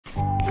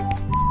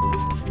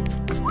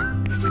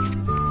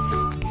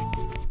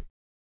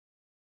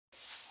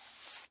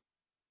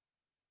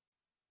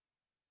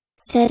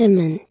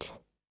sediment,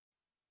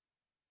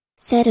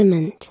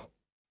 sediment,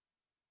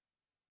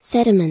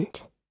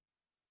 sediment.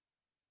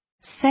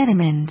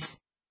 Sediments.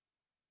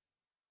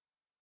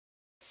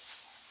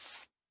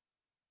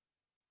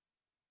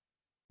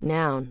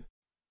 Noun.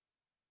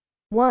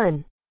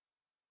 1.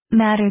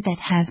 Matter that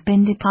has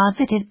been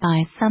deposited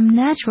by some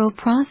natural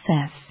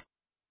process.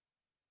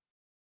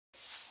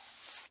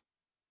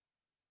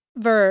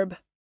 Verb.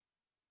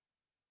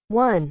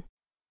 1.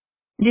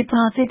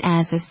 Deposit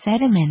as a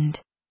sediment.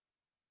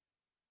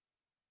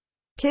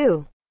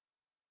 2.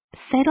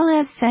 Settle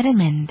as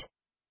sediment.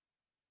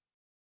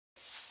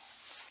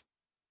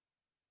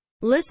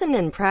 Listen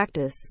and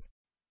practice.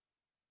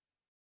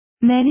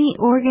 Many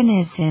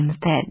organisms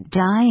that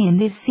die in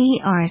the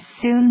sea are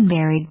soon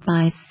buried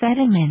by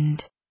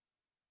sediment.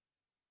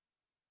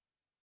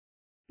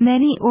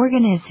 Many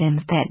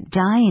organisms that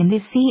die in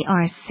the sea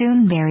are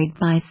soon buried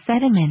by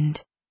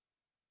sediment.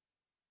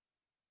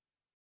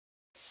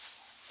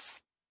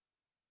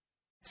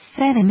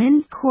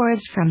 Sediment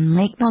cores from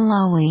Lake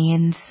Malawi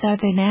in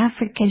southern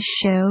Africa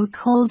show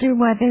colder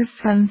weather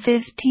from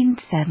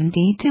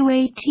 1570 to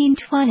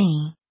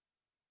 1820.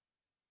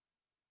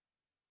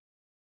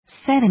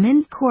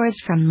 Sediment cores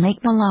from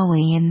Lake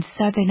Malawi in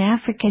southern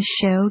Africa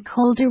show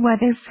colder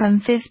weather from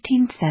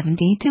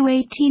 1570 to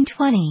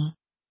 1820.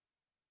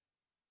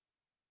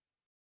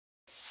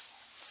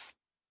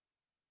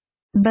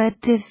 But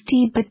this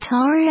deep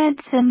bataar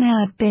had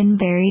somehow been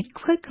buried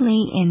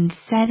quickly in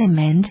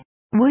sediment,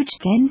 which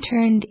then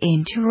turned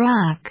into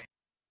rock.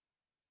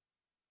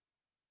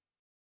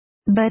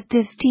 But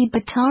this deep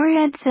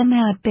bataar had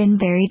somehow been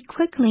buried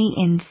quickly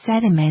in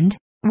sediment,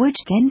 which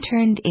then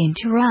turned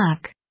into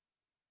rock.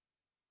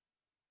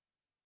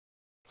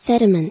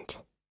 Sediment.